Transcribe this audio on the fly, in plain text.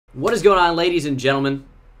What is going on, ladies and gentlemen?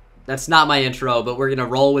 That's not my intro, but we're going to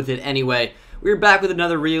roll with it anyway. We're back with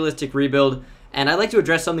another realistic rebuild, and I'd like to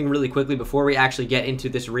address something really quickly before we actually get into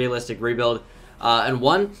this realistic rebuild.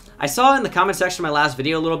 I saw in the comment section of my last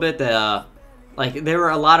video a little bit that, there were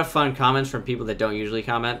a lot of fun comments from people that don't usually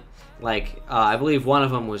comment. I believe one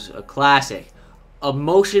of them was a classic,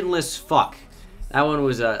 emotionless fuck. That one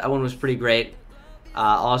was pretty great.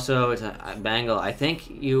 Also, it's a Bengal. I think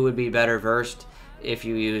you would be better versed if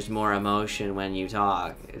you used more emotion when you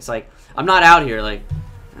talk. It's like, I'm not out here like,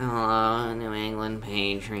 hello, New England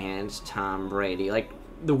Patriots, Tom Brady. Like,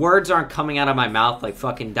 the words aren't coming out of my mouth like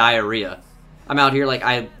fucking diarrhea. I'm out here like,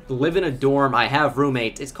 I live in a dorm, I have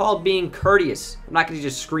roommates. It's called being courteous. I'm not gonna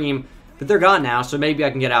just scream, but they're gone now, so maybe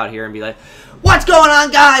I can get out here and be like, what's going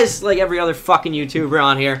on, guys? Like every other fucking YouTuber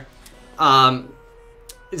on here.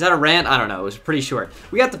 Is that a rant? I don't know. It was pretty short.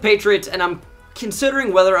 We got the Patriots, and I'm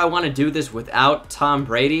considering whether I want to do this without Tom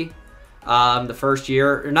Brady the first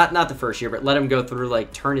year. Or not the first year, but let him go through,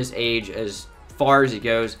 like, turn his age as far as he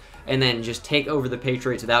goes, and then just take over the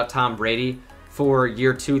Patriots without Tom Brady for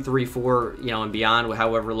year 2, 3, 4, you know, and beyond,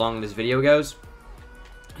 however long this video goes.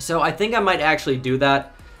 So I think I might actually do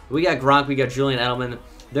that. We got Gronk, we got Julian Edelman.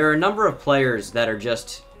 There are a number of players that are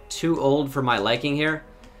just too old for my liking here.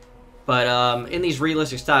 But in these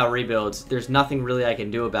realistic style rebuilds, there's nothing really I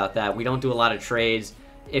can do about that. We don't do a lot of trades,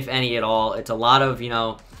 if any at all. It's a lot of, you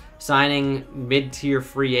know, signing mid-tier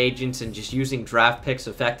free agents and just using draft picks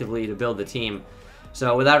effectively to build the team.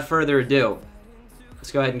 So without further ado,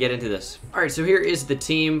 let's go ahead and get into this. All right, so here is the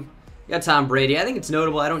team. We got Tom Brady. I think it's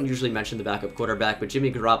notable. I don't usually mention the backup quarterback, but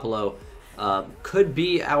Jimmy Garoppolo could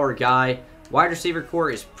be our guy. Wide receiver core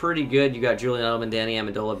is pretty good. You got Julian Edelman, Danny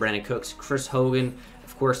Amendola, Brandon Cooks, Chris Hogan.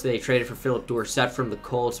 Of course, they traded for Philip Dorsett from the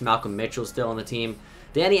Colts. Malcolm Mitchell's still on the team.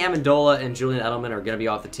 Danny Amendola and Julian Edelman are going to be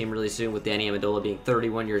off the team really soon, with Danny Amendola being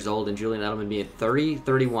 31 years old and Julian Edelman being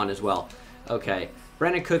 31 as well. Okay.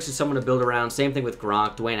 Brandon Cooks is someone to build around. Same thing with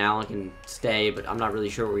Gronk. Dwayne Allen can stay, but I'm not really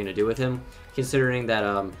sure what we're going to do with him, considering that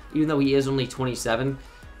even though he is only 27,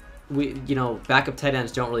 backup tight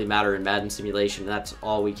ends don't really matter in Madden simulation. That's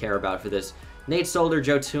all we care about for this. Nate Solder,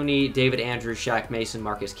 Joe Thuney, David Andrews, Shaq Mason,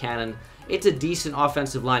 Marcus Cannon. It's a decent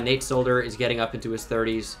offensive line. Nate Solder is getting up into his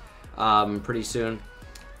 30s pretty soon.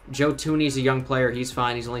 Joe Thuney's a young player. He's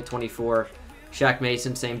fine. He's only 24. Shaq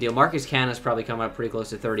Mason, same deal. Marcus Cannon's probably coming up pretty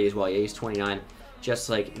close to 30 as well. Yeah, he's 29, just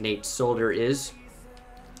like Nate Solder is.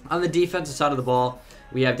 On the defensive side of the ball,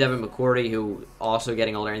 we have Devin McCourty, who also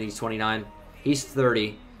getting older, and he's 29. He's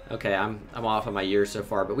 30. Okay, I'm off on my years so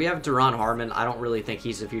far. But we have Duron Harmon. I don't really think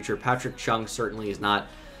he's the future. Patrick Chung certainly is not.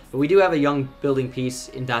 But we do have a young building piece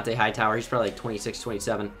in Dante Hightower. He's probably like 26,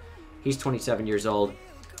 27. He's 27 years old.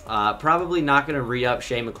 Probably not going to re-up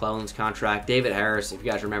Shea McClellan's contract. David Harris, if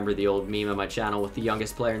you guys remember the old meme on my channel with the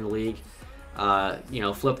youngest player in the league.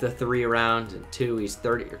 Flip the 3 around, and 2, he's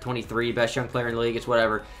 30 or 23, best young player in the league. It's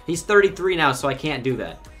whatever. He's 33 now, so I can't do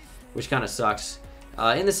that, which kind of sucks.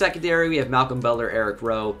 In the secondary, we have Malcolm Butler, Eric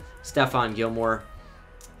Rowe, Stephon Gilmore.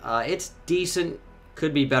 It's decent.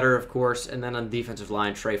 Could be better, of course. And then on the defensive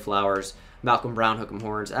line, Trey Flowers, Malcolm Brown, Hook'em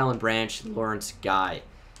Horns, Alan Branch, Lawrence Guy,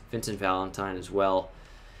 Vincent Valentine as well.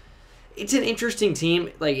 It's an interesting team.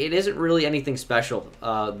 Like, it isn't really anything special.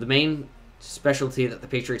 The main specialty that the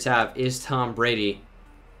Patriots have is Tom Brady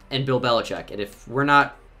and Bill Belichick. And if we're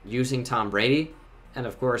not using Tom Brady, and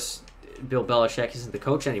of course Bill Belichick isn't the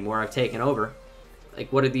coach anymore, I've taken over,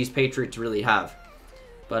 like, what do these Patriots really have?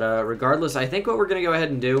 But regardless, I think what we're going to go ahead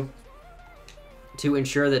and do to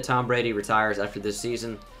ensure that Tom Brady retires after this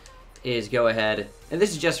season is go ahead, and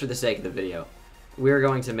this is just for the sake of the video, we're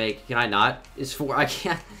going to make, can I not? Is 4, I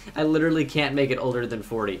can't, I literally can't make it older than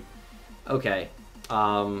 40. Okay.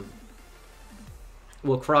 We'll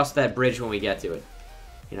cross that bridge when we get to it,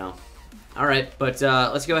 you know. Alright, but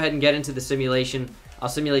let's go ahead and get into the simulation. I'll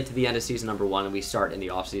simulate to the end of season number 1, and we start in the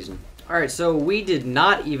offseason. Alright, so we did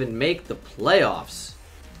not even make the playoffs.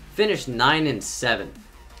 Finished 9-7.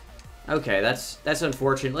 Okay, that's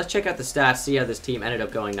unfortunate. Let's check out the stats, see how this team ended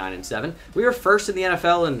up going 9-7. We were first in the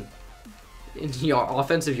NFL in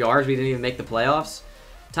offensive yards. We didn't even make the playoffs.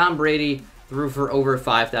 Tom Brady threw for over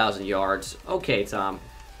 5,000 yards. Okay, Tom.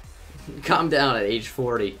 Calm down at age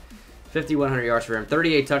 40. 5,100 yards for him.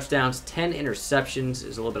 38 touchdowns, 10 interceptions.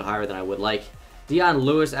 Is a little bit higher than I would like. Dion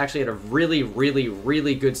Lewis actually had a really, really,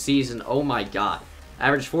 really good season. Oh my god.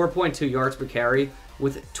 Averaged 4.2 yards per carry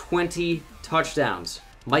with 20 touchdowns.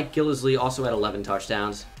 Mike Gillislee also had 11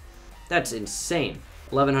 touchdowns. That's insane.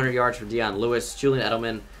 1,100 yards for Dion Lewis. Julian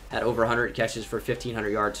Edelman had over 100 catches for 1,500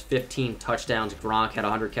 yards, 15 touchdowns. Gronk had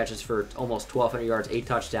 100 catches for almost 1,200 yards, 8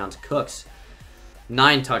 touchdowns. Cooks,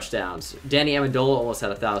 9 touchdowns. Danny Amendola almost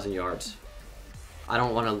had 1,000 yards. I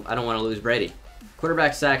don't want to lose Brady.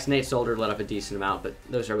 Quarterback sacks, Nate Solder let up a decent amount, but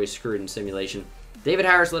those are always screwed in simulation. David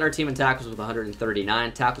Harris led our team in tackles with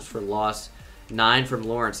 139. Tackles for loss, 9 from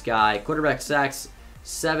Lawrence Guy. Quarterback sacks,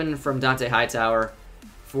 7 from Dante Hightower.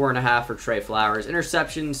 4.5 for Trey Flowers.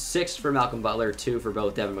 Interceptions, 6 for Malcolm Butler, 2 for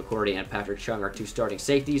both Devin McCourty and Patrick Chung, our 2 starting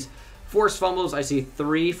safeties. Forced fumbles, I see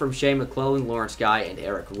 3 from Shane McClellan, Lawrence Guy, and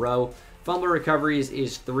Eric Rowe. Fumble recoveries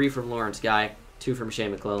is 3 from Lawrence Guy, 2 from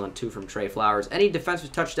Shane McClellan, 2 from Trey Flowers. Any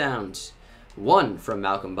defensive touchdowns? 1 from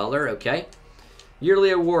Malcolm Butler, okay.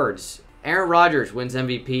 Yearly awards. Aaron Rodgers wins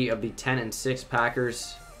MVP of the 10-6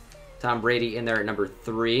 Packers. Tom Brady in there at number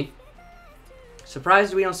 3.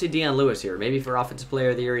 Surprised we don't see Deion Lewis here. Maybe for Offensive Player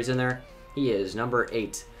of the Year he's in there. He is, number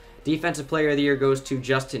 8. Defensive Player of the Year goes to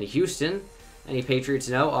Justin Houston. Any Patriots?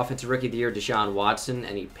 No. Offensive Rookie of the Year, Deshaun Watson.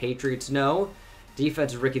 Any Patriots? No.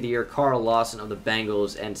 Defensive Rookie of the Year, Carl Lawson of the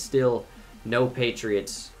Bengals. And still no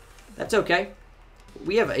Patriots. That's okay.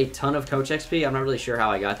 We have a ton of Coach XP. I'm not really sure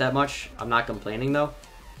how I got that much. I'm not complaining, though.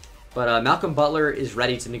 But Malcolm Butler is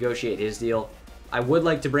ready to negotiate his deal. I would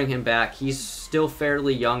like to bring him back. He's still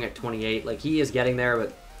fairly young at 28. Like, he is getting there,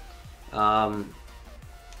 but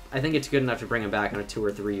I think it's good enough to bring him back on a 2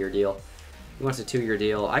 or 3 year deal. He wants a 2-year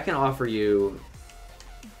deal. I can offer you.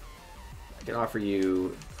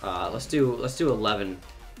 Let's do 11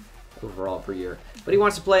 overall per year. But he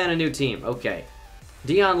wants to play on a new team. Okay,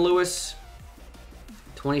 Deion Lewis,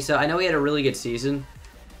 27. I know he had a really good season,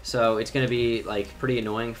 so it's going to be like pretty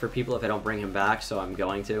annoying for people if I don't bring him back. So I'm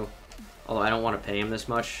going to. Although I don't want to pay him this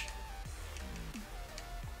much.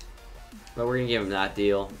 But we're going to give him that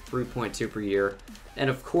deal. 3.2 per year. And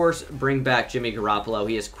of course, bring back Jimmy Garoppolo.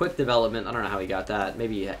 He has quick development. I don't know how he got that.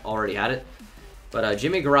 Maybe he already had it. But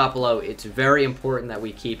Jimmy Garoppolo, it's very important that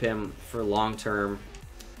we keep him for long term.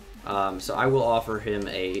 So I will offer him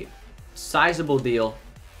a sizable deal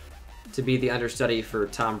to be the understudy for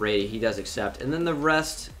Tom Brady. He does accept. And then the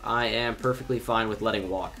rest, I am perfectly fine with letting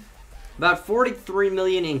walk. About $43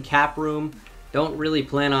 million in cap room. Don't really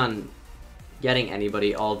plan on getting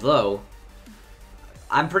anybody, although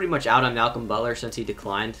I'm pretty much out on Malcolm Butler since he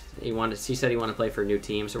declined. He said he wanted to play for a new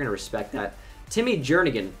team, so we're going to respect that. Timmy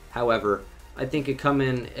Jernigan, however, I think could come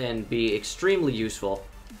in and be extremely useful.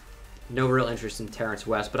 No real interest in Terrence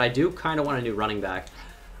West, but I do kind of want a new running back.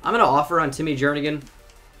 I'm going to offer on Timmy Jernigan.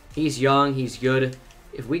 He's young, he's good.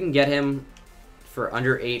 If we can get him for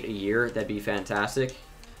under 8 a year, that'd be fantastic.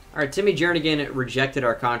 All right, Timmy Jernigan rejected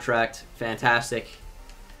our contract. Fantastic.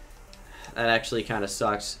 That actually kind of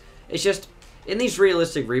sucks. It's just, in these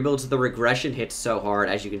realistic rebuilds, the regression hits so hard,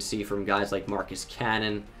 as you can see from guys like Marcus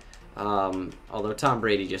Cannon. Although Tom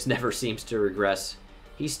Brady just never seems to regress.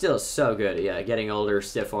 He's still so good. Yeah, getting older,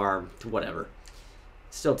 stiff arm, whatever.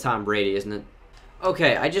 Still Tom Brady, isn't it?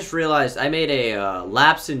 Okay, I just realized I made a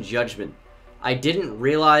lapse in judgment. I didn't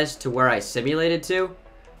realize to where I simulated to.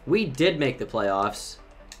 We did make the playoffs.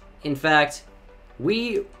 In fact,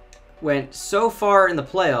 we went so far in the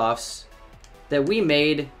playoffs that we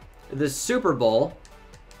made the Super Bowl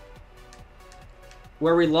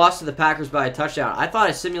where we lost to the Packers by a touchdown. I thought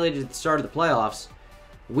I simulated at the start of the playoffs.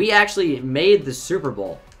 We actually made the Super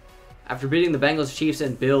Bowl after beating the Bengals, Chiefs,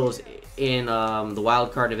 and Bills in the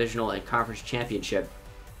Wild Card Divisional and Conference Championship.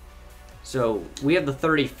 So we have the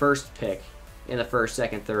 31st pick in the 1st,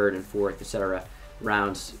 2nd, 3rd, and 4th, etc.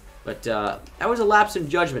 rounds. But that was a lapse in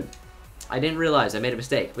judgment. I didn't realize. I made a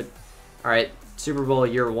mistake. But, alright, Super Bowl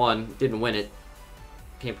year 1. Didn't win it.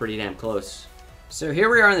 Came pretty damn close. So here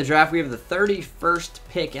we are in the draft. We have the 31st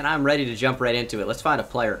pick, and I'm ready to jump right into it. Let's find a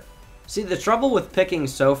player. See, the trouble with picking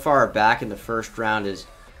so far back in the 1st round is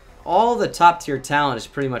all the top-tier talent is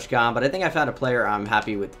pretty much gone, but I think I found a player I'm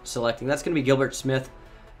happy with selecting. That's going to be Gilbert Smith,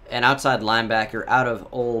 an outside linebacker out of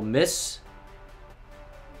Ole Miss.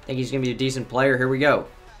 I think he's going to be a decent player. Here we go.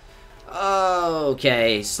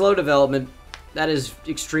 Okay, slow development. That is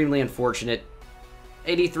extremely unfortunate.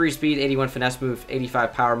 83 speed, 81 finesse move,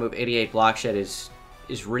 85 power move, 88 block shed is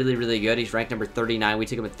really, really good. He's ranked number 39. We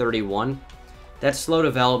took him at 31. That slow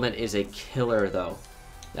development is a killer, though.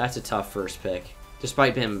 That's a tough first pick,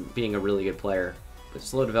 despite him being a really good player. But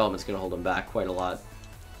slow development's going to hold him back quite a lot.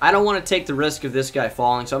 I don't want to take the risk of this guy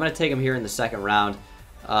falling, so I'm going to take him here in the 2nd round.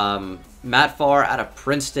 Matt Farr out of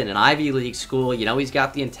Princeton, an Ivy League school. You know, he's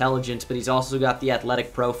got the intelligence, but he's also got the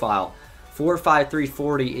athletic profile. 4.5,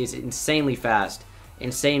 340 is insanely fast.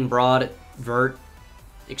 Insane broad, vert,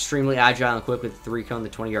 extremely agile and quick with the 3-cone, the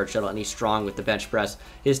 20-yard shuttle, and he's strong with the bench press.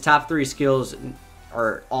 His top 3 skills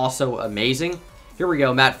are also amazing. Here we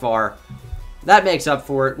go, Matt Farr. That makes up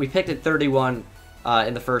for it. We picked at 31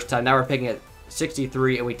 in the first time. Now we're picking at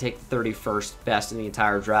 63, and we take the 31st best in the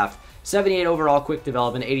entire draft. 78 overall quick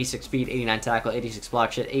development, 86 speed, 89 tackle, 86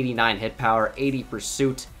 block shed, 89 hit power, 80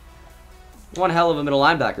 pursuit. One hell of a middle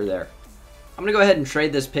linebacker there. I'm going to go ahead and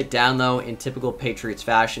trade this pick down, though, in typical Patriots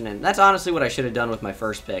fashion, and that's honestly what I should have done with my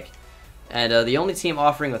first pick. And the only team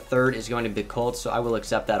offering a third is going to be the Colts, so I will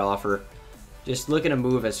accept that offer. Just looking to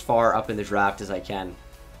move as far up in the draft as I can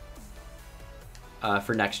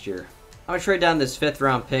for next year. I'm going to trade down this 5th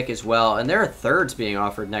round pick as well, and there are thirds being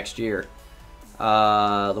offered next year.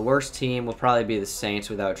 The worst team will probably be the Saints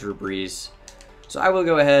without Drew Brees. So I will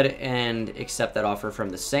go ahead and accept that offer from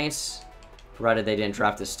the Saints, provided they didn't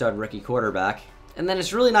draft a stud rookie quarterback. And then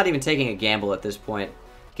it's really not even taking a gamble at this point,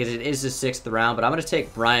 because it is the 6th round, but I'm going to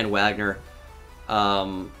take Brian Wagner,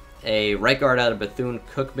 a right guard out of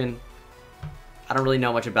Bethune-Cookman. I don't really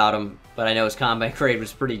know much about him, but I know his combine grade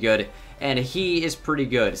was pretty good, and he is pretty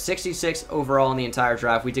good. 66 overall in the entire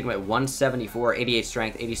draft. We took him at 174, 88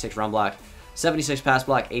 strength, 86 run block, 76 pass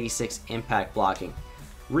block, 86 impact blocking.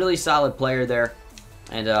 Really solid player there.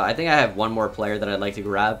 And I think I have one more player that I'd like to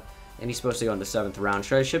grab, and he's supposed to go in the 7th round.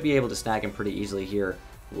 So I should be able to snag him pretty easily here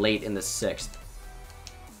late in the 6th.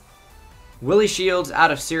 Willie Shields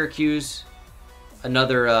out of Syracuse,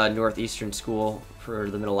 another Northeastern school for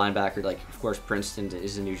the middle linebacker. Like, of course, Princeton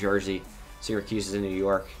is in New Jersey, Syracuse is in New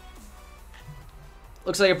York.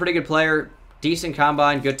 Looks like a pretty good player. Decent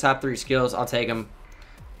combine, good top 3 skills. I'll take him.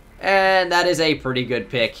 And that is a pretty good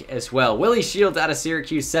pick as well. Willie Shields out of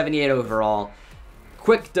Syracuse, 78 overall.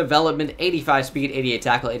 Quick development, 85 speed, 88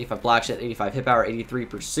 tackle, 85 block shed, 85 hit power, 83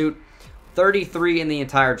 pursuit. 33 in the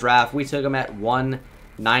entire draft. We took him at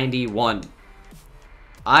 191.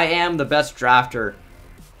 I am the best drafter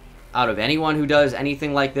out of anyone who does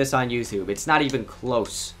anything like this on YouTube. It's not even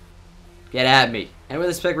close. Get at me. And with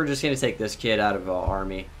this pick, we're just going to take this kid out of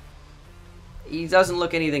Army. He doesn't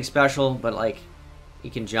look anything special, but, like, he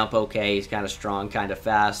can jump okay. He's kind of strong, kind of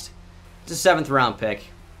fast. It's a 7th round pick.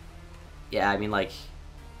 Yeah, I mean, like,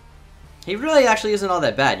 he really actually isn't all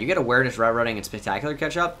that bad. You get awareness, route running, and spectacular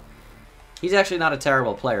catch-up. He's actually not a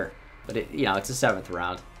terrible player. But, it's a 7th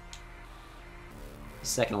round.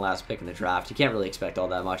 Second to last pick in the draft. You can't really expect all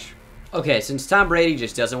that much. Okay, since Tom Brady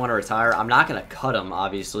just doesn't want to retire, I'm not going to cut him,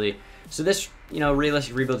 obviously. So this,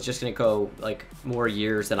 realistic rebuild is just going to go, like, more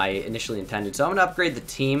years than I initially intended. So I'm going to upgrade the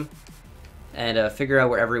team and figure out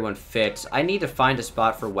where everyone fits. I need to find a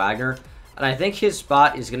spot for Wagner, and I think his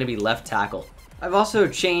spot is going to be left tackle. I've also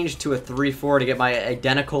changed to a 3-4 to get my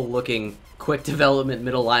identical-looking quick development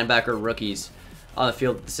middle linebacker rookies on the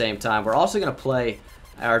field at the same time. We're also going to play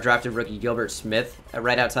our drafted rookie Gilbert Smith at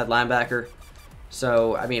right outside linebacker.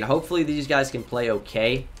 So, I mean, hopefully these guys can play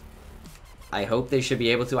okay. I hope they should be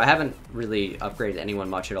able to. I haven't really upgraded anyone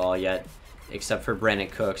much at all yet, except for Brandon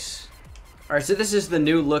Cooks. Alright, so this is the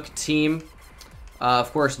new look team.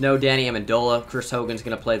 Of course, no Danny Amendola. Chris Hogan's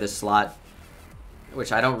going to play the slot,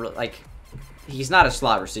 which I don't really like. He's not a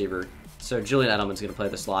slot receiver, so Julian Edelman's going to play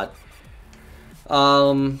the slot.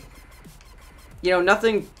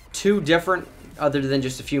 Nothing too different other than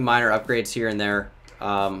just a few minor upgrades here and there.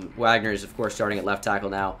 Wagner is, of course, starting at left tackle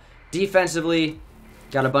now. Defensively,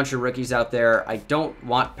 got a bunch of rookies out there. I don't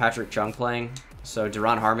want Patrick Chung playing, so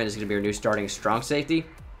Deron Harmon is going to be our new starting strong safety.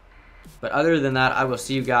 But other than that, I will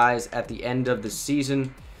see you guys at the end of the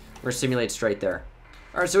season. We're simulate straight there.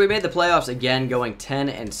 Alright, so we made the playoffs again, going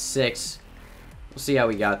 10-6. We'll see how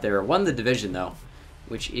we got there. Won the division, though,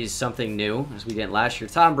 which is something new, as we didn't last year.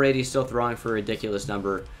 Tom Brady still throwing for a ridiculous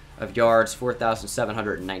number of yards,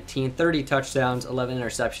 4,719, 30 touchdowns, 11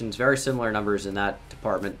 interceptions. Very similar numbers in that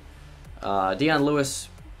department. Deion Lewis,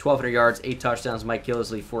 1,200 yards, 8 touchdowns. Mike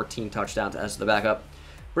Gillislee, 14 touchdowns as the backup.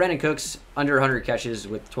 Brandon Cooks, under 100 catches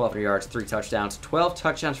with 1,200 yards, 3 touchdowns. 12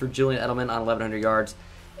 touchdowns for Julian Edelman on 1,100 yards.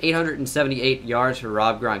 878 yards for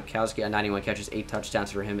Rob Gronkowski on 91 catches, 8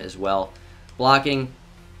 touchdowns for him as well. Blocking,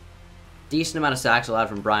 decent amount of sacks allowed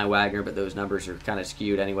from Brian Wagner, but those numbers are kind of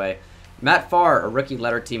skewed anyway. Matt Farr, a rookie,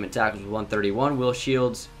 led our team in tackles with 131. Willie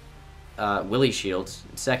Shields,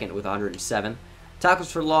 second with 107.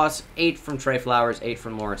 Tackles for loss, 8 from Trey Flowers, 8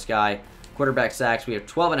 from Lawrence Guy. Quarterback sacks, we have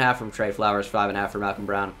 12.5 from Trey Flowers, 5.5 from Malcolm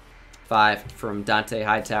Brown, 5 from Dante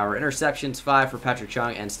Hightower. Interceptions, 5 for Patrick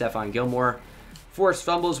Chung and Stephon Gilmore. Forced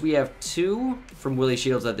fumbles, we have 2 from Willie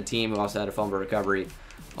Shields at the team, who also had a fumble recovery.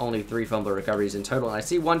 Only 3 fumble recoveries in total. And I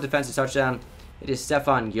see 1 defensive touchdown. It is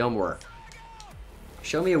Stephon Gilmore.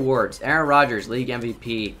 Show me awards. Aaron Rodgers, league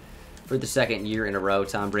MVP for the 2nd year in a row.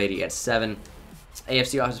 Tom Brady at 7.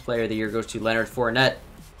 AFC Offensive Player of the Year goes to Leonard Fournette,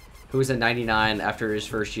 who was at 99 after his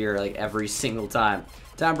first year, like every single time.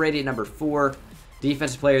 Tom Brady at number 4.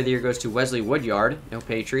 Defensive Player of the Year goes to Wesley Woodyard, no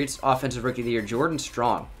Patriots. Offensive Rookie of the Year, Jordan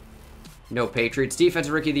Strong. No Patriots.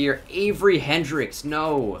 Defensive Rookie of the Year, Avery Hendricks.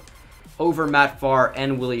 No. Over Matt Farr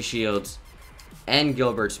and Willie Shields and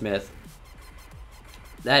Gilbert Smith.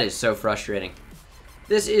 That is so frustrating.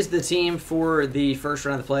 This is the team for the first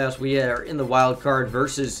round of the playoffs. We are in the wild card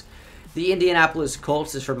versus the Indianapolis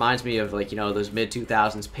Colts. This reminds me of, like, you know, those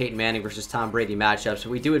mid-2000s Peyton Manning versus Tom Brady matchups. So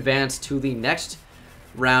we do advance to the next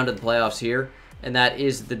round of the playoffs here, and that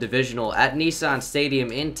is the divisional at Nissan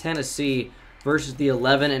Stadium in Tennessee versus the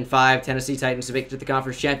 11-5 Tennessee Titans to make it to the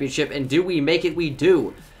conference championship. And do we make it? We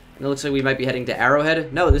do. And it looks like we might be heading to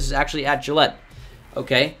Arrowhead. No, this is actually at Gillette.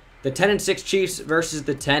 Okay. The 10-6 Chiefs versus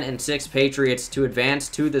the 10-6 Patriots to advance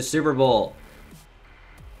to the Super Bowl.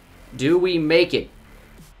 Do we make it?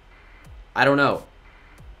 I don't know.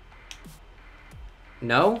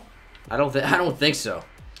 No? I don't think so.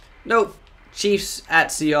 Nope. Chiefs at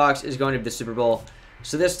Seahawks is going to be the Super Bowl.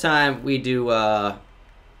 So this time we do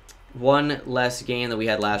one less game than we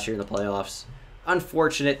had last year in the playoffs.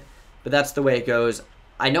 Unfortunate, but that's the way it goes.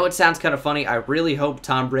 I know it sounds kind of funny. I really hope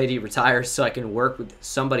Tom Brady retires so I can work with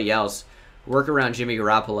somebody else, work around Jimmy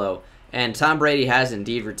Garoppolo. And Tom Brady has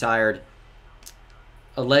indeed retired.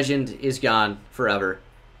 A legend is gone forever.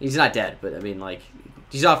 He's not dead, but I mean, like,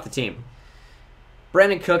 he's off the team.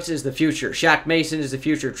 Brandon Cooks is the future. Shaq Mason is the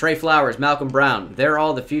future. Trey Flowers, Malcolm Brown. They're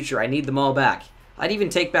all the future. I need them all back. I'd even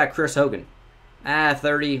take back Chris Hogan.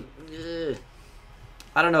 30.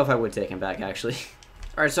 I don't know if I would take him back, actually.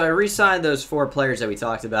 All right, so I re-signed those 4 players that we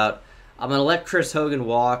talked about. I'm going to let Chris Hogan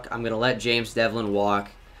walk. I'm going to let James Devlin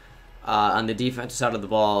walk. On the defensive side of the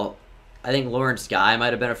ball, I think Lawrence Guy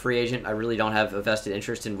might have been a free agent. I really don't have a vested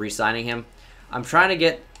interest in re-signing him. I'm trying to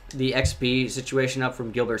get the XP situation up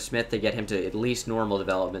from Gilbert Smith to get him to at least normal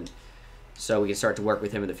development so we can start to work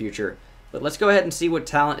with him in the future. But let's go ahead and see what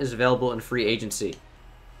talent is available in free agency.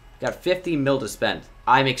 Got 50 mil to spend.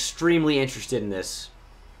 I'm extremely interested in this.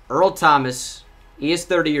 Earl Thomas. He is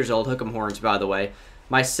 30 years old. Hook 'em horns, by the way.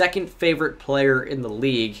 My second favorite player in the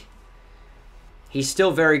league. He's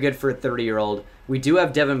still very good for a 30-year-old. We do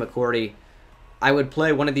have Devin McCourty. I would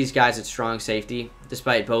play one of these guys at strong safety,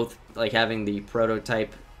 despite both like having the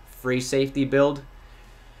prototype free safety build.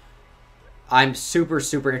 I'm super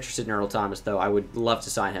interested in Earl Thomas, though. I would love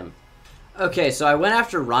to sign him. Okay, so I went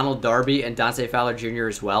after Ronald Darby and Dante Fowler Jr.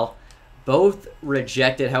 as well. Both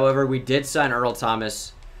rejected. However, we did sign Earl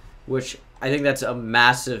Thomas, which I think that's a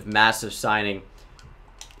massive signing.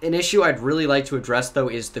 An issue I'd really like to address, though,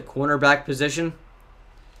 is the cornerback position.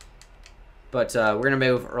 But we're going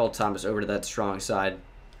to move Earl Thomas over to that strong side.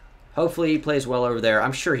 Hopefully he plays well over there.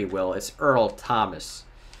 I'm sure he will. It's Earl Thomas.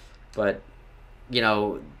 But, you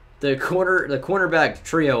know, the cornerback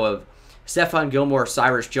trio of Stephon Gilmore,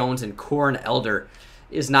 Cyrus Jones, and Corn Elder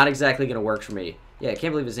is not exactly going to work for me. Yeah, I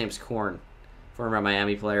can't believe his name's Corn. Former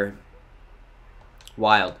Miami player.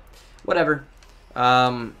 Wild. Whatever.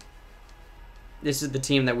 This is the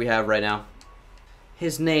team that we have right now.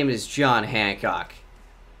 His name is John Hancock.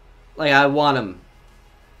 Like, I want him.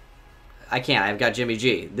 I can't. I've got Jimmy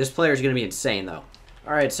G. This player is going to be insane, though.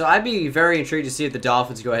 All right, so I'd be very intrigued to see if the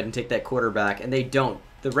Dolphins go ahead and take that quarterback, and they don't.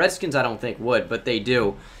 The Redskins, I don't think, would, but they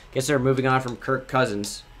do. Guess they're moving on from Kirk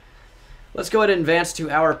Cousins. Let's go ahead and advance to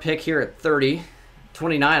our pick here at 30.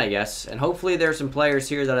 29, I guess. And hopefully there's some players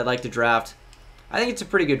here that I'd like to draft. I think it's a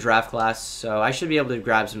pretty good draft class, so I should be able to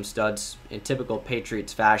grab some studs in typical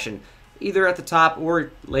Patriots fashion, either at the top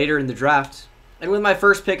or later in the draft. And with my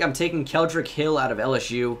first pick, I'm taking Keldrick Hill out of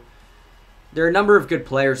LSU. There are a number of good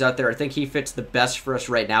players out there. I think he fits the best for us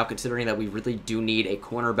right now, considering that we really do need a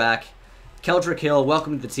cornerback. Keldrick Hill,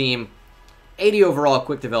 welcome to the team. 80 overall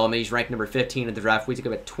quick development. He's ranked number 15 in the draft. We took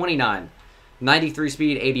him at 29. 93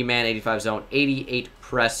 speed, 80 man, 85 zone, 88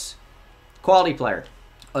 press. Quality player.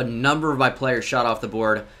 A number of my players shot off the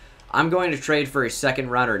board. I'm going to trade for a second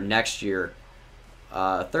rounder next year.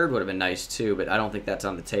 Third would have been nice too, but I don't think that's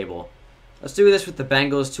on the table. Let's do this with the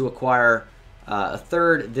Bengals to acquire a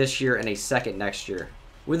third this year and a second next year.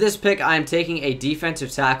 With this pick, I'm taking a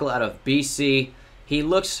defensive tackle out of BC. He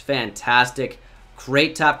looks fantastic.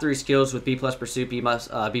 Great top 3 skills with B+ pursuit, B+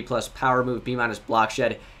 power move, B- block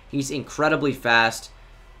shed. He's incredibly fast,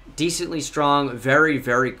 decently strong,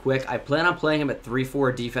 very quick. I plan on playing him at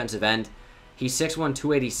 3-4 defensive end. He's 6'1",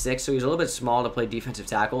 286, so he's a little bit small to play defensive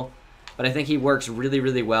tackle. But I think he works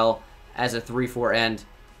really well as a 3-4 end.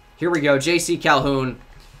 Here we go, J.C. Calhoun.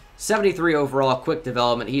 73 overall, quick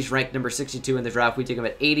development. He's ranked number 62 in the draft. We took him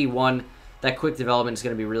at 81. That quick development is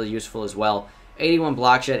going to be really useful as well. 81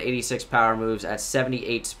 block shed, 86 power moves at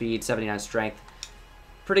 78 speed, 79 strength.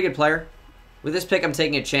 Pretty good player. With this pick, I'm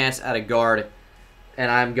taking a chance at a guard,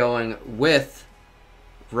 and I'm going with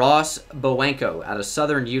Ross Bowenko out of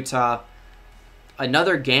Southern Utah.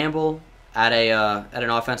 Another gamble. at an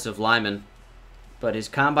offensive lineman. But his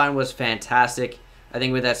combine was fantastic. I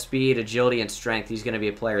think with that speed, agility, and strength, he's going to be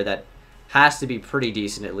a player that has to be pretty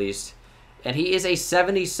decent at least. And he is a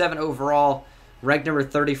 77 overall, ranked number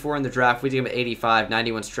 34 in the draft. We give him 85,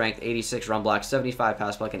 91 strength, 86 run block, 75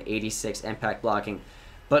 pass block, and 86 impact blocking.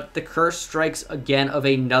 But the curse strikes again of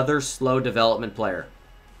another slow development player.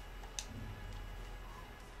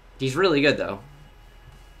 He's really good, though.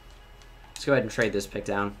 Let's go ahead and trade this pick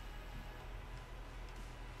down.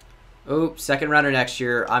 Oops, second rounder next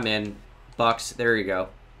year. I'm in. Bucks, there you go.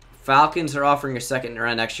 Falcons are offering a second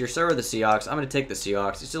round next year. So are the Seahawks. I'm going to take the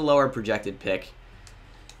Seahawks. It's a lower projected pick.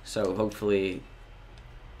 So hopefully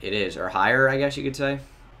it is. Or higher, I guess you could say.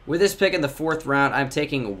 With this pick in the 4th round, I'm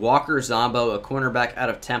taking Walker Zombo, a cornerback out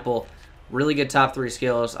of Temple. Really good top 3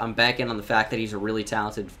 skills. I'm banking on the fact that he's a really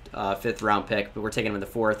talented 5th round pick, but we're taking him in the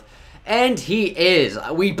 4th. And he is.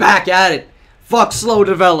 We back at it. Fuck slow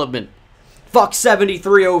development. Fuck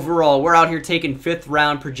 73 overall. We're out here taking 5th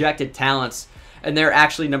round projected talents, and they're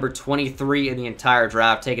actually number 23 in the entire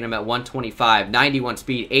draft, taking them at 125, 91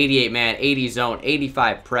 speed, 88 man, 80 zone,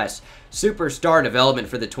 85 press. Superstar development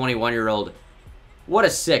for the 21-year-old. What a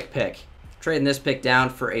sick pick. Trading this pick down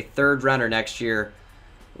for a 3rd rounder next year.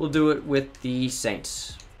 We'll do it with the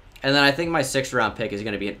Saints. And then I think my 6th round pick is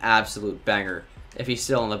going to be an absolute banger if he's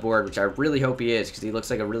still on the board, which I really hope he is because he looks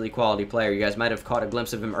like a really quality player. You guys might have caught a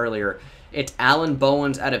glimpse of him earlier. It's Alan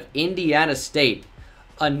Bowens out of Indiana State.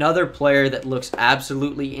 Another player that looks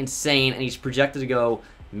absolutely insane, and he's projected to go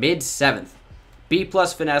mid-7th. B+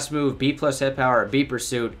 finesse move, B+ hit power, B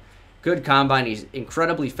pursuit. Good combine. He's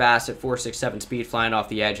incredibly fast at 4.67 speed, flying off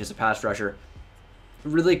the edge as a pass rusher.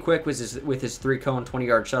 Really quick with his 3-cone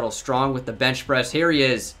 20-yard shuttle. Strong with the bench press. Here he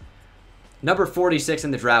is. Number 46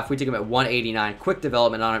 in the draft. We took him at 189. Quick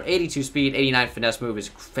development on him. 82 speed, 89 finesse move is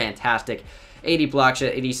fantastic. 80 block shot,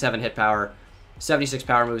 87 hit power, 76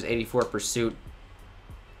 power moves, 84 pursuit.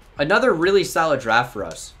 Another really solid draft for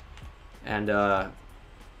us. And I'm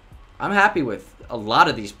happy with a lot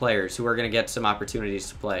of these players who are going to get some opportunities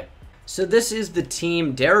to play. So this is the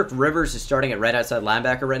team. Derek Rivers is starting at right outside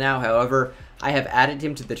linebacker right now. However, I have added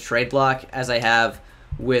him to the trade block as I have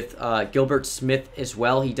with Gilbert Smith as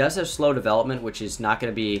well. He does have slow development, which is not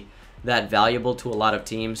going to be that valuable to a lot of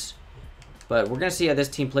teams. But we're going to see how this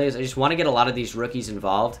team plays. I just want to get a lot of these rookies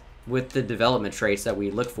involved with the development traits that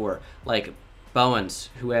we look for. Like Bowens,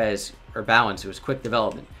 who has quick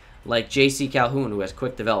development. Like J.C. Calhoun, who has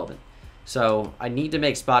quick development. So I need to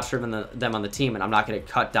make spots for them on the team, and I'm not going to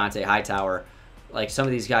cut Dante Hightower. Like, some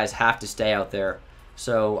of these guys have to stay out there.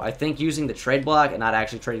 So I think using the trade block and not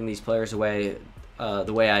actually trading these players away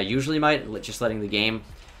the way I usually might, just letting the game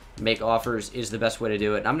make offers, is the best way to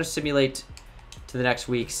do it. And I'm going to simulate to the next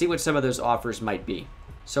week, see what some of those offers might be.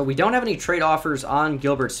 So we don't have any trade offers on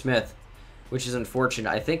Gilbert Smith, which is unfortunate.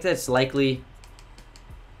 I think that's likely...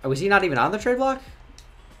 Oh, was he not even on the trade block?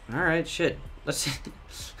 Alright, shit. Let's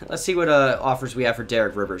see what offers we have for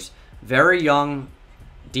Derek Rivers. Very young,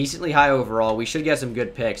 decently high overall. We should get some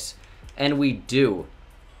good picks. And we do.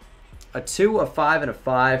 A 2, a 5, and a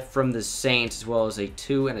 5 from the Saints, as well as a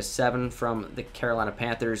 2 and a 7 from the Carolina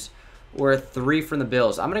Panthers, or a 3 from the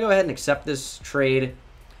Bills. I'm going to go ahead and accept this trade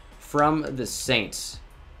from the Saints.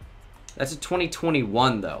 That's a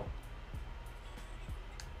 2021, though.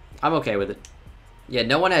 I'm okay with it. Yeah,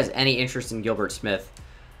 no one has any interest in Gilbert Smith.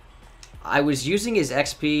 I was using his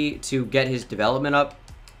XP to get his development up,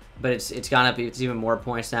 but it's gone up. It's even more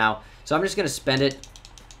points now. So I'm just going to spend it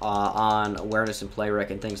on awareness and play rec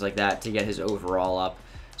and things like that to get his overall up,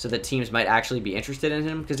 so that teams might actually be interested in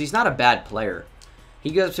him, because he's not a bad player. He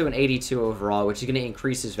goes up to an 82 overall, which is going to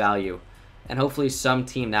increase his value, and hopefully some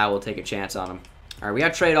team now will take a chance on him. All right, we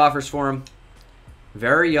got trade offers for him.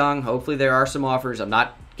 Very young. Hopefully there are some offers. I'm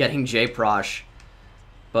not getting Jay Prosh,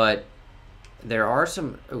 but there are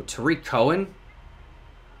some... Oh, Tariq Cohen?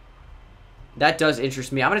 That does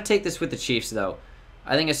interest me. I'm going to take this with the Chiefs, though.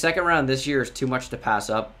 I think a second round this year is too much to pass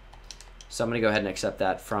up, so I'm going to go ahead and accept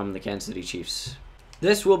that from the Kansas City Chiefs.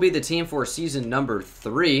 This will be the team for season number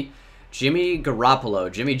 3. Jimmy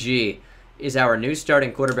Garoppolo, Jimmy G, is our new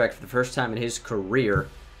starting quarterback for the first time in his career.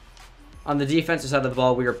 On the defensive side of the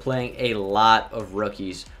ball, we are playing a lot of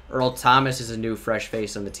rookies. Earl Thomas is a new fresh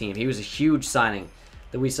face on the team. He was a huge signing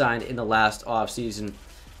that we signed in the last offseason.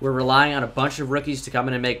 We're relying on a bunch of rookies to come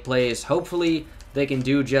in and make plays. Hopefully they can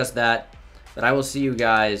do just that. But I will see you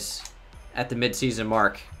guys at the midseason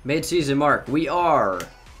mark. Midseason mark. We are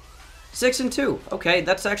 6-2. Okay,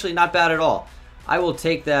 that's actually not bad at all. I will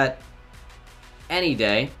take that any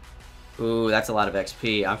day. Ooh, that's a lot of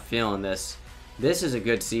XP. I'm feeling this. This is a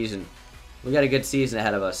good season. We got a good season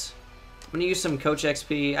ahead of us. I'm gonna use some coach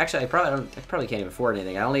XP. Actually, I probably can't even afford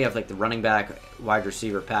anything. I only have like the running back, wide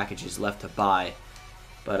receiver packages left to buy.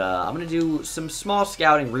 But I'm gonna do some small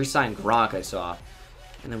scouting. Re-sign Gronk, I saw,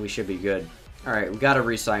 and then we should be good. All right, we gotta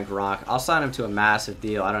re-sign Gronk. I'll sign him to a massive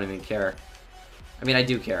deal. I don't even care. I mean, I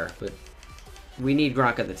do care, but we need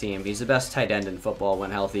Gronk on the team. He's the best tight end in football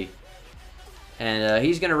when healthy, and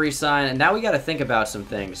he's gonna re-sign. And now we gotta think about some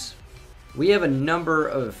things. We have a number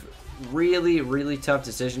of really, really tough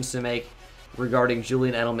decisions to make regarding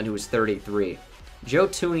Julian Edelman, who is 33. Joe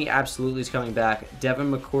Thuney absolutely is coming back.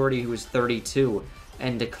 Devin McCourty, who is 32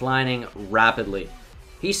 and declining rapidly.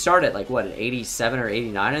 He started at like what, an 87 or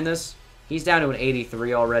 89 in this? He's down to an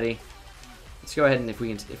 83 already. Let's go ahead and if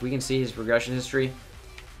we can see his regression history,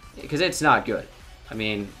 because it's not good. I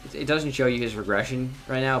mean, it doesn't show you his regression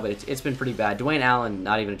right now, but it's been pretty bad. Dwayne Allen,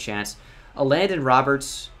 not even a chance. Landon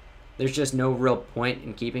Roberts, there's just no real point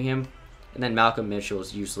in keeping him. And then Malcolm Mitchell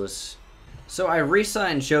is useless. So I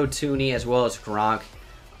re-signed Joe Thuney as well as Gronk.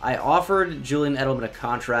 I offered Julian Edelman a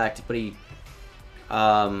contract, but he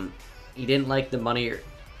didn't like the money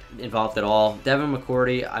involved at all. Devin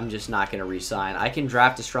McCourty, I'm just not going to re-sign. I can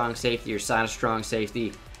draft a strong safety or sign a strong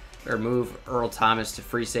safety or move Earl Thomas to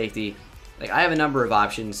free safety. Like, I have a number of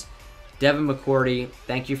options. Devin McCourty,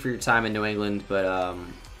 thank you for your time in New England, but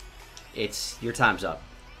your time's up.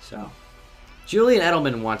 So Julian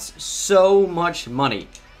Edelman wants so much money.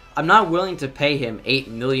 I'm not willing to pay him $8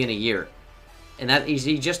 million a year, and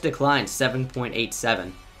he just declined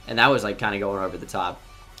 7.87, and that was like kind of going over the top.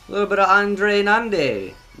 A little bit of Andre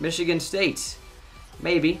Nande, Michigan State,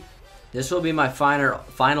 maybe. This will be my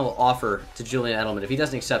final offer to Julian Edelman. If he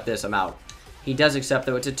doesn't accept this, I'm out. He does accept,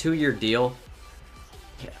 though. It's a 2-year deal.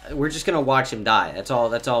 We're just gonna watch him die. That's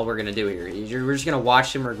all we're gonna do here. We're just gonna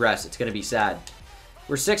watch him regress. It's gonna be sad.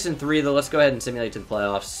 We're 6-3 though. Let's go ahead and simulate to the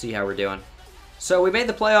playoffs. See how we're doing. So we made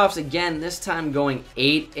the playoffs again. This time going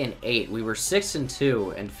 8-8. We were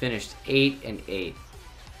 6-2 and finished 8-8.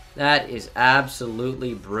 That is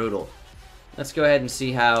absolutely brutal. Let's go ahead and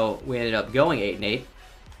see how we ended up going 8-8.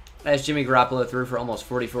 As Jimmy Garoppolo threw for almost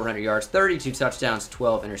 4,400 yards, 32 touchdowns,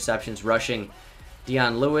 12 interceptions. Rushing,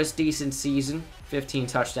 Deion Lewis, decent season, 15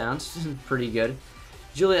 touchdowns, pretty good.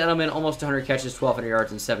 Julian Edelman, almost 100 catches, 1,200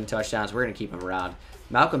 yards, and 7 touchdowns. We're going to keep him around.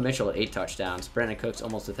 Malcolm Mitchell at 8 touchdowns. Brandon Cooks,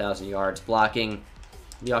 almost 1,000 yards. Blocking,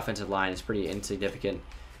 the offensive line is pretty insignificant.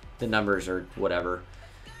 The numbers are whatever.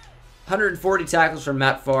 140 tackles from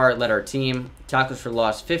Matt Farr led our team. Tackles for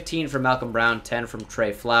loss, 15 from Malcolm Brown, 10 from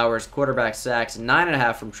Trey Flowers. Quarterback sacks,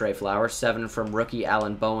 9.5 from Trey Flowers, 7 from rookie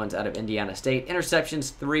Alan Bowens out of Indiana State.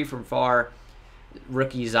 Interceptions, 3 from Farr.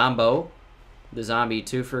 Rookie Zombo, the zombie,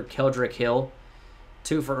 2 for Keldrick Hill,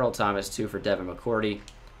 2 for Earl Thomas, 2 for Devin McCourty.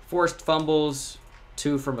 Forced fumbles,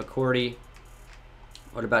 2 for McCourty.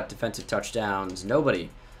 What about defensive touchdowns? Nobody.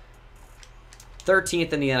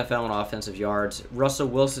 13th in the NFL in offensive yards. Russell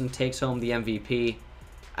Wilson takes home the MVP.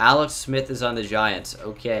 Alex Smith is on the Giants.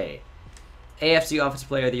 Okay. AFC Offensive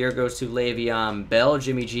Player of the Year goes to Le'Veon Bell.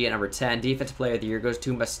 Jimmy G at number 10. Defensive Player of the Year goes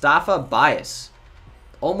to Mustafa Bias.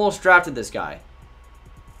 Almost drafted this guy.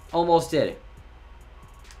 Almost did.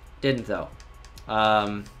 Didn't, though.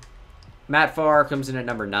 Matt Farr comes in at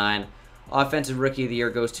number 9. Offensive Rookie of the Year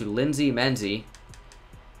goes to Lindsey Menzie.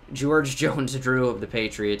 George Jones-Drew of the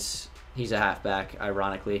Patriots. He's a halfback,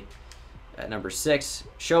 ironically, at number 6.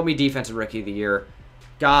 Show me Defensive Rookie of the Year.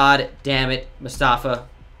 God damn it, Mustafa.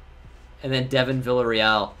 And then Devin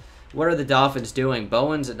Villarreal. What are the Dolphins doing?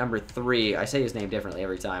 Bowens at number 3. I say his name differently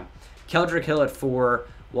every time. Keldrick Hill at 4.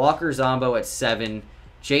 Walker Zombo at 7.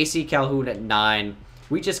 J.C. Calhoun at 9.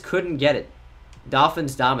 We just couldn't get it.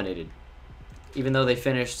 Dolphins dominated. Even though they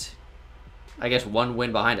finished, I guess, 1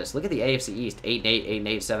 win behind us. Look at the AFC East. 8-8,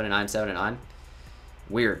 8-8, 7-9, 7-9.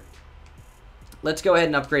 Weird. Let's go ahead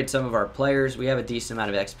and upgrade some of our players. We have a decent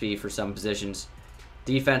amount of XP for some positions.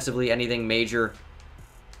 Defensively, anything major.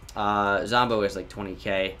 Zombo is like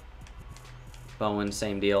 20k. Bowen,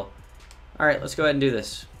 same deal. Alright, let's go ahead and do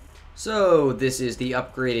this. So, this is the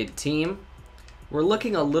upgraded team. We're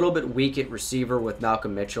looking a little bit weak at receiver with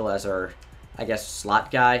Malcolm Mitchell as our, I guess, slot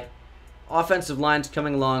guy. Offensive line's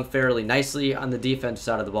coming along fairly nicely. On the defensive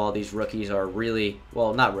side of the ball, these rookies are really,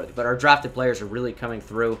 well, not really, but our drafted players are really coming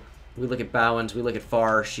through. We look at Bowens, we look at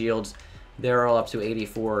Farr, Shields. They're all up to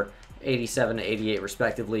 84, 87, and 88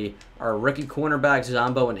 respectively. Our rookie cornerbacks,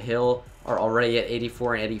 Zombo and Hill, are already at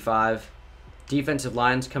 84 and 85. Defensive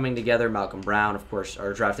lines coming together. Malcolm Brown, of course,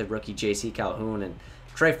 our drafted rookie, J.C. Calhoun, and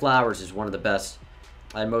Trey Flowers is one of the best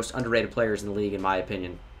and most underrated players in the league, in my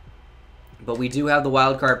opinion. But we do have the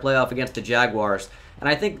wild card playoff against the Jaguars, and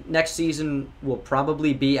I think next season will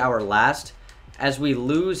probably be our last. As we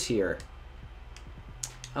lose here,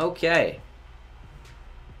 Okay.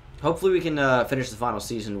 Hopefully we can finish the final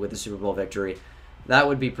season with the Super Bowl victory. That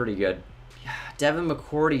would be pretty good. Devin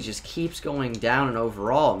McCourty just keeps going down in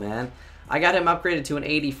overall, man. I got him upgraded to an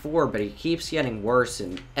 84, but he keeps getting worse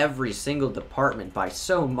in every single department by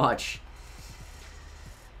so much.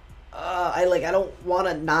 I don't want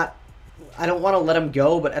to let him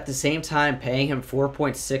go, but at the same time, paying him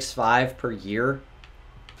 4.65 per year,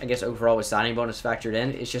 I guess overall with signing bonus factored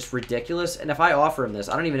in, is just ridiculous. And if I offer him this,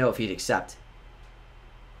 I don't even know if he'd accept.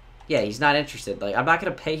 Yeah, he's not interested. Like, I'm not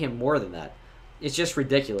going to pay him more than that. It's just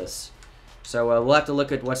ridiculous. So we'll have to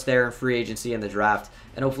look at what's there in free agency and the draft,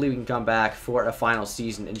 and hopefully we can come back for a final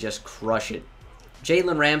season and just crush it.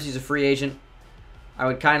 Jalen Ramsey's a free agent. I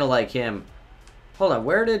would kind of like him. Hold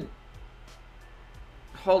on,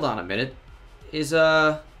 hold on a minute. Is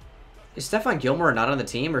Stephon Gilmore not on the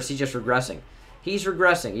team, or is he just regressing? He's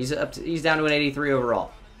regressing. He's down to an 83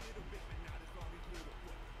 overall.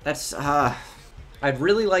 That's I'd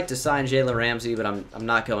really like to sign Jalen Ramsey, but I'm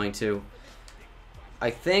not going to. I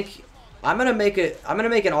think I'm gonna make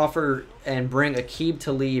an offer and bring Aqib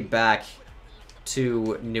Talib back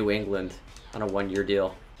to New England on a 1-year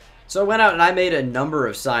deal. So I went out and I made a number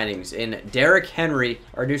of signings in Derrick Henry,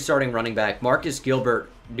 our new starting running back, Marcus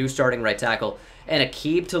Gilbert, new starting right tackle, and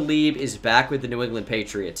Aqib Talib is back with the New England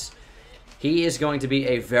Patriots. He is going to be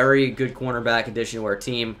a very good cornerback addition to our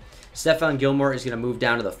team. Stephon Gilmore is going to move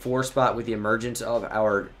down to the 4 spot with the emergence of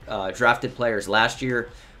our drafted players last year.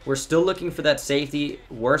 We're still looking for that safety.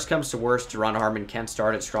 Worst comes to worst, Deron Harmon can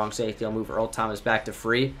start at strong safety. I'll move Earl Thomas back to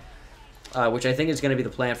free, which I think is going to be the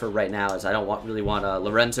plan for right now, as I don't really want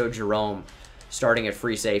Lorenzo Jerome starting at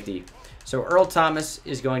free safety. So Earl Thomas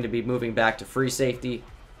is going to be moving back to free safety.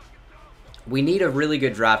 We need a really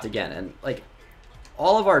good draft again, and like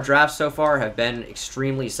all of our drafts so far have been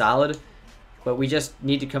extremely solid, but we just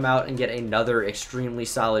need to come out and get another extremely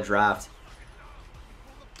solid draft.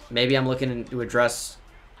 Maybe I'm looking to address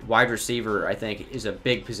wide receiver. I think is a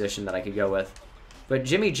big position that I could go with. But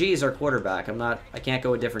Jimmy G is our quarterback. I can't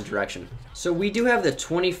go a different direction. So we do have the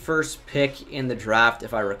 21st pick in the draft,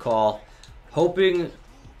 if I recall. Hoping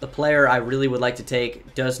the player I really would like to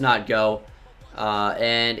take does not go.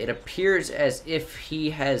 And it appears as if he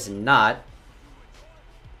has not.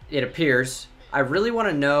 It appears. I really want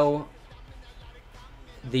to know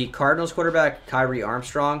the Cardinals quarterback, Kyrie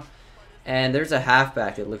Armstrong. And there's a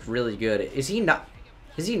halfback that looked really good. Has he not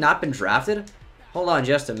been drafted? Hold on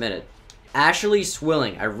just a minute. Ashley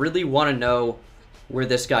Swilling. I really want to know where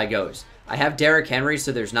this guy goes. I have Derrick Henry,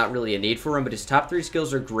 so there's not really a need for him, but his top 3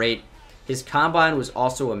 skills are great. His combine was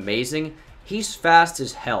also amazing. He's fast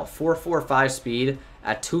as hell. 4.45 speed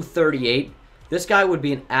at 238. This guy would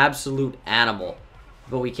be an absolute animal,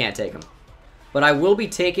 but we can't take him. But I will be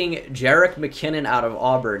taking Jerick McKinnon out of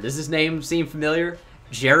Auburn. Does his name seem familiar?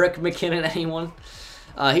 Jerick McKinnon, anyone?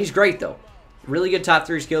 He's great, though. Really good top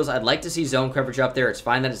 3 skills. I'd like to see zone coverage up there. It's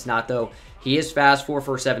fine that it's not, though. He is fast,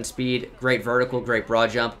 4.47 speed, great vertical, great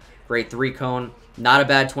broad jump, great 3-cone. Not a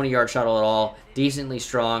bad 20-yard shuttle at all. Decently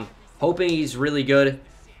strong. Hoping he's really good.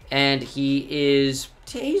 And he is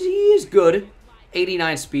good.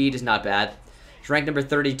 89 speed is not bad. He's ranked number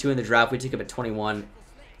 32 in the draft. We took him at 21.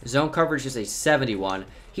 Zone coverage is a 71.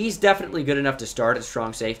 He's definitely good enough to start at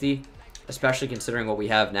strong safety, especially considering what we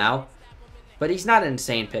have now. But he's not an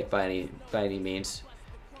insane pick by any means.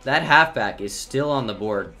 That halfback is still on the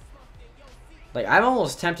board. Like, I'm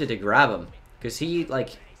almost tempted to grab him, because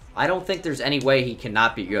I don't think there's any way he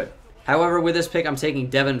cannot be good. However, with this pick, I'm taking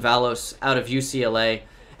Devin Valos out of UCLA.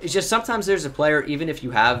 It's just sometimes there's a player, even if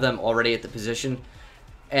you have them already at the position,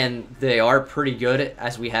 and they are pretty good,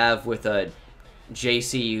 as we have with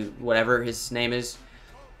JC, whatever his name is.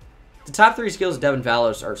 The top 3 skills of Devin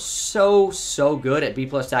Valos are so good at B+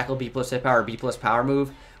 tackle, B+ hit power, B+ power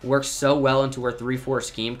move. Works so well into our 3-4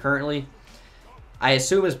 scheme currently. I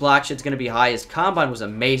assume his block shit's going to be high. His combine was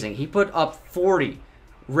amazing. He put up 40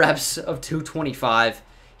 reps of 225.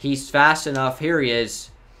 He's fast enough. Here he is.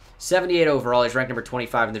 78 overall. He's ranked number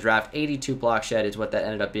 25 in the draft. 82 block shed is what that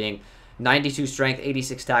ended up being. 92 strength,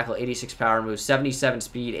 86 tackle, 86 power move, 77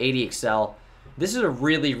 speed, 80 excel. This is a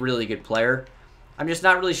really, really good player. I'm just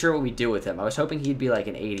not really sure what we do with him. I was hoping he'd be like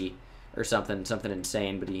an 80 or something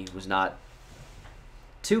insane, but he was not.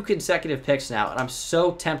 2 consecutive picks now, and I'm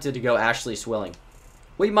so tempted to go Ashley Swilling.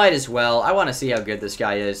 We might as well. I want to see how good this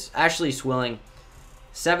guy is. Ashley Swilling,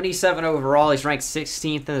 77 overall. He's ranked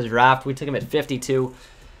 16th in the draft. We took him at 52.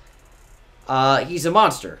 He's a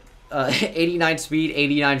monster. 89 speed,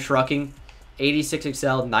 89 trucking, 86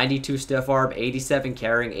 excel, 92 stiff arm, 87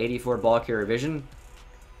 carrying, 84 ball carrier vision.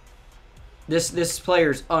 This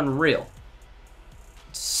player's unreal.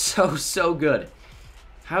 So good.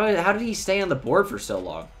 How did he stay on the board for so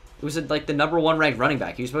long? It was like the #1 ranked running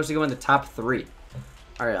back. He was supposed to go in the top 3.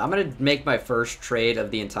 All right, I'm going to make my first trade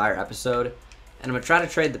of the entire episode, and I'm going to try to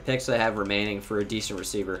trade the picks I have remaining for a decent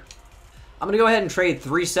receiver. I'm going to go ahead and trade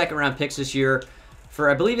 3 second-round picks this year for,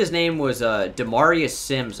 I believe his name was Demarius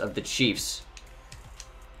Sims of the Chiefs.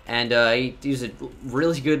 And he's a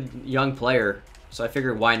really good young player, so I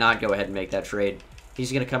figured why not go ahead and make that trade.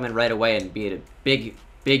 He's going to come in right away and be a big,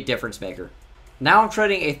 big difference maker. Now I'm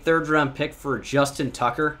trading a 3rd-round pick for Justin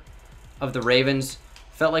Tucker of the Ravens.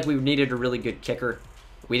 Felt like we needed a really good kicker.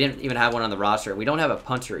 We didn't even have one on the roster. We don't have a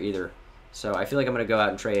punter either. So I feel like I'm going to go out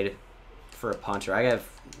and trade for a punter.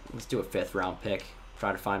 Let's do a 5th-round pick.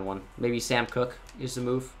 Try to find one. Maybe Sam Cook is the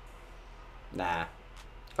move. Nah.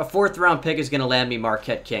 A 4th-round pick is going to land me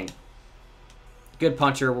Marquette King. Good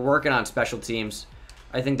puncher. We're working on special teams.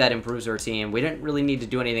 I think that improves our team. We didn't really need to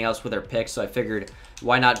do anything else with our picks, so I figured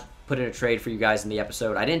why not put in a trade for you guys in the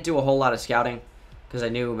episode. I didn't do a whole lot of scouting because I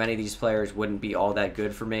knew many of these players wouldn't be all that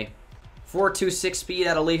good for me. 4.26 speed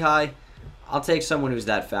out of Lehigh. I'll take someone who's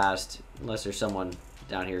that fast, unless there's someone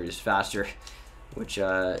down here who's faster, which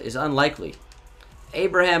is unlikely.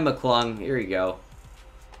 Abraham McClung, here you go.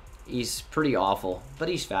 He's pretty awful, but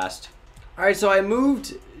he's fast. All right, so I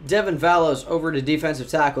moved Devin Vallos over to defensive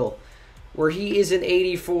tackle, where he is an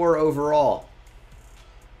 84 overall.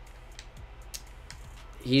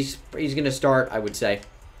 He's going to start, I would say.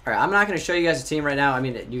 All right, I'm not going to show you guys the team right now. I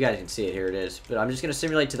mean, you guys can see it. Here it is. But I'm just going to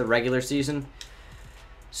simulate to the regular season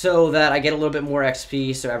so that I get a little bit more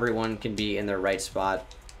XP so everyone can be in their right spot.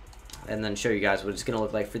 And then show you guys what it's going to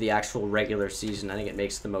look like for the actual regular season. I think it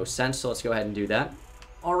makes the most sense, so let's go ahead and do that.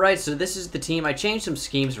 All right, so this is the team. I changed some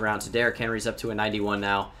schemes around, so Derrick Henry's up to a 91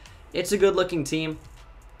 now. It's a good-looking team.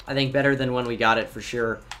 I think better than when we got it for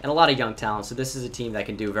sure. And a lot of young talent, so this is a team that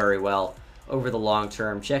can do very well over the long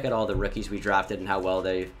term. Check out all the rookies we drafted and how well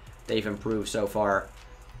they've improved so far.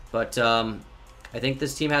 But I think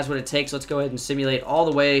this team has what it takes. Let's go ahead and simulate all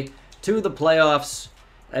the way to the playoffs.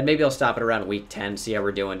 And maybe I'll stop it around week 10, see how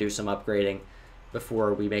we're doing, do some upgrading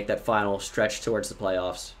before we make that final stretch towards the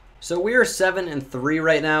playoffs. So we are 7-3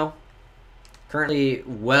 right now. Currently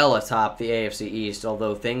well atop the AFC East,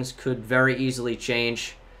 although things could very easily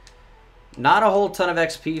change. Not a whole ton of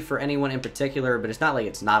XP for anyone in particular, but it's not like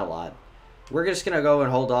it's not a lot. We're just going to go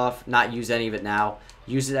and hold off, not use any of it now.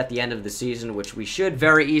 Use it at the end of the season, which we should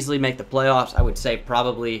very easily make the playoffs. I would say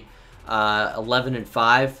probably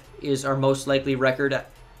 11-5 is our most likely record.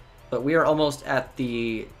 But we are almost at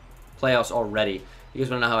the playoffs already. You guys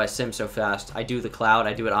want to know how I sim so fast? I do the cloud.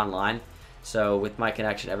 I do it online. So with my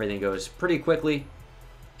connection, everything goes pretty quickly.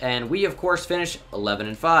 And we, of course, finish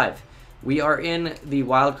 11-5. We are in the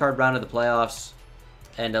wild card round of the playoffs.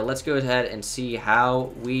 And let's go ahead and see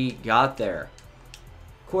how we got there.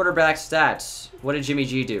 Quarterback stats. What did Jimmy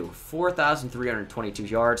G do? 4,322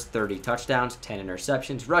 yards, 30 touchdowns, 10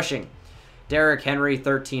 interceptions. Rushing. Derrick Henry,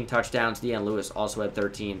 13 touchdowns. Deion Lewis also had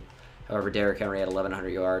 13. However, Derrick Henry had 1,100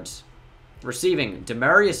 yards. Receiving.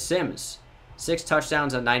 Demarius Sims. 6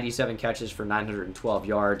 touchdowns on 97 catches for 912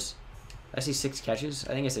 yards. Did I see 6 catches? I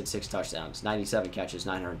think I said 6 touchdowns. 97 catches,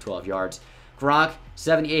 912 yards. Gronk,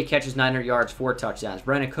 78 catches, 900 yards, 4 touchdowns.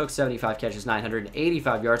 Brandon Cook, 75 catches,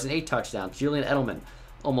 985 yards, and 8 touchdowns. Julian Edelman,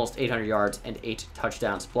 almost 800 yards and 8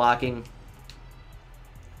 touchdowns. Blocking.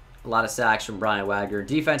 A lot of sacks from Brian Wagner.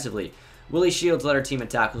 Defensively, Willie Shields led our team in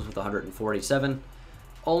tackles with 147.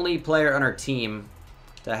 Only player on our team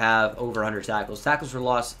to have over 100 tackles. Tackles for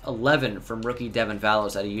loss, 11 from rookie Devin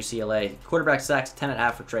Vallos out of UCLA. Quarterback sacks,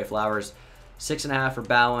 10.5 for Trey Flowers. 6.5 for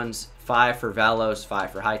Bowens, 5 for Vallos,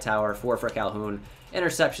 5 for Hightower, 4 for Calhoun.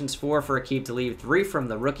 Interceptions, 4 for Aqib Talib, 3 from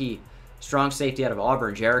the rookie strong safety out of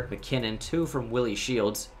Auburn, Jerick McKinnon, 2 from Willie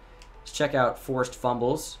Shields. Let's check out forced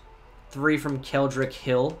fumbles. 3 from Keldrick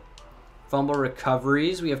Hill. Fumble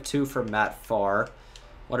recoveries, we have 2 from Matt Farr.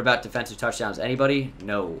 What about defensive touchdowns? Anybody?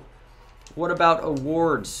 No. What about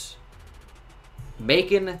awards?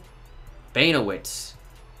 Macon Banowitz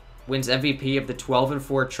wins MVP of the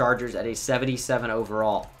 12-4 Chargers at a 77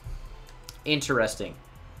 overall. Interesting.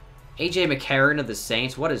 A.J. McCarron of the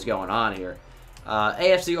Saints. What is going on here?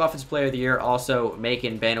 AFC Offensive Player of the Year, also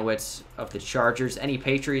Macon Banowitz of the Chargers. Any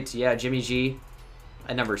Patriots? Yeah, Jimmy G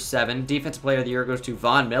at number 7. Defensive Player of the Year goes to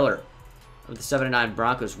Von Miller of the 7-9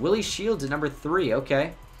 Broncos. Willie Shields at number 3.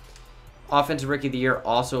 Okay. Offensive Rookie of the Year,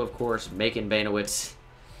 also, of course, Macon Banowitz.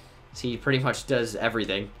 He pretty much does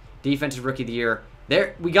everything. Defensive Rookie of the Year.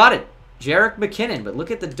 There, we got it. Jerick McKinnon. But look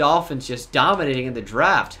at the Dolphins just dominating in the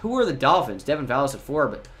draft. Who are the Dolphins? Devin Vallis at 4,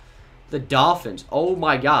 but the Dolphins. Oh,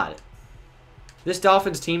 my God. This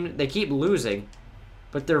Dolphins team, they keep losing,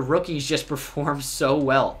 but their rookies just perform so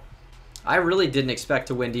well. I really didn't expect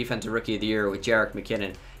to win Defensive Rookie of the Year with Jerick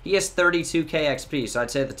McKinnon. He has 32 KXP, so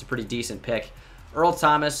I'd say that's a pretty decent pick. Earl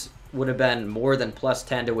Thomas would have been more than plus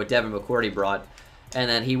 10 to what Devin McCourty brought. And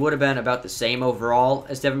then he would have been about the same overall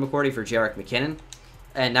as Devin McCourty for Jerick McKinnon.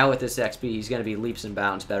 And now with this XP, he's going to be leaps and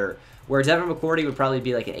bounds better. Where Devin McCourty would probably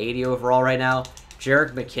be like an 80 overall right now,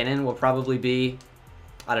 Jerick McKinnon will probably be,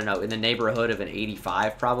 I don't know, in the neighborhood of an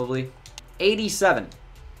 85 probably. 87.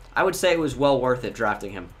 I would say it was well worth it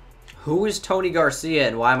drafting him. Who is Tony Garcia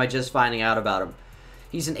and why am I just finding out about him?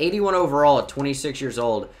 He's an 81 overall at 26 years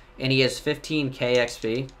old, and he has 15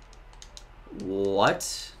 KXP.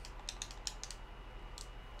 What?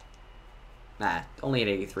 Nah, only an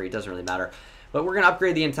 83. It doesn't really matter. But we're going to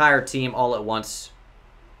upgrade the entire team all at once.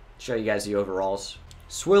 Show you guys the overalls.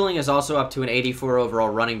 Swilling is also up to an 84 overall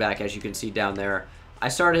running back, as you can see down there. I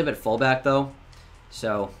started him at fullback, though,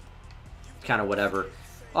 so kind of whatever.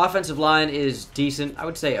 Offensive line is decent. I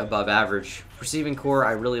would say above average. Receiving core,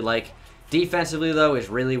 I really like. Defensively, though, is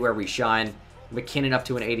really where we shine. McKinnon up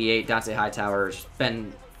to an 88. Dante Hightower's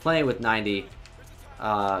been playing with 90.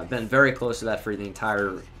 Been very close to that for the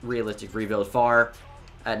entire realistic rebuild. Farr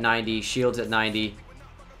at 90. Shields at 90.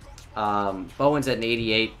 Bowen's at an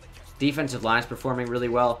 88. Defensive line's performing really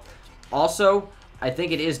well. Also, I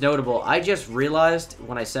think it is notable. I just realized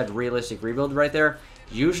when I said realistic rebuild right there,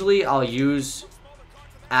 usually I'll use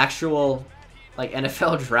actual like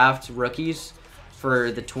NFL draft rookies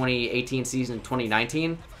for the 2018 season,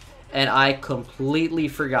 2019, and I completely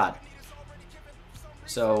forgot.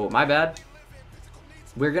 So my bad.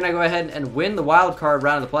 We're gonna go ahead and win the wild card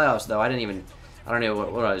round of the playoffs, though. I don't know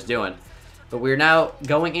what I was doing. But we're now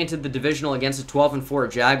going into the divisional against the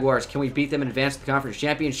 12-4 Jaguars. Can we beat them and advance to the conference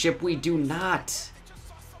championship? We do not.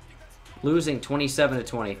 Losing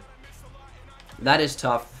 27-20. That is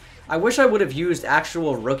tough. I wish I would have used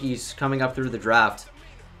actual rookies coming up through the draft.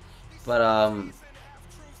 But,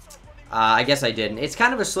 I guess I didn't. It's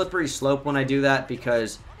kind of a slippery slope when I do that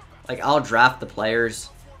because, like, I'll draft the players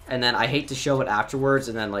and then I hate to show it afterwards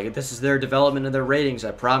and then, like, this is their development and their ratings.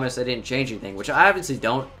 I promise I didn't change anything, which I obviously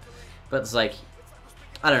don't. But it's like,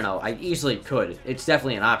 I don't know. I easily could. It's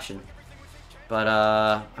definitely an option. But,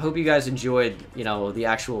 I hope you guys enjoyed, you know, the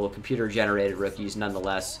actual computer-generated rookies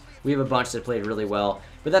nonetheless. We have a bunch that played really well.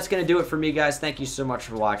 But that's going to do it for me, guys. Thank you so much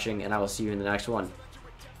for watching, and I will see you in the next one.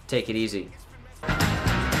 Take it easy.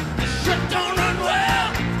 Shit don't run well.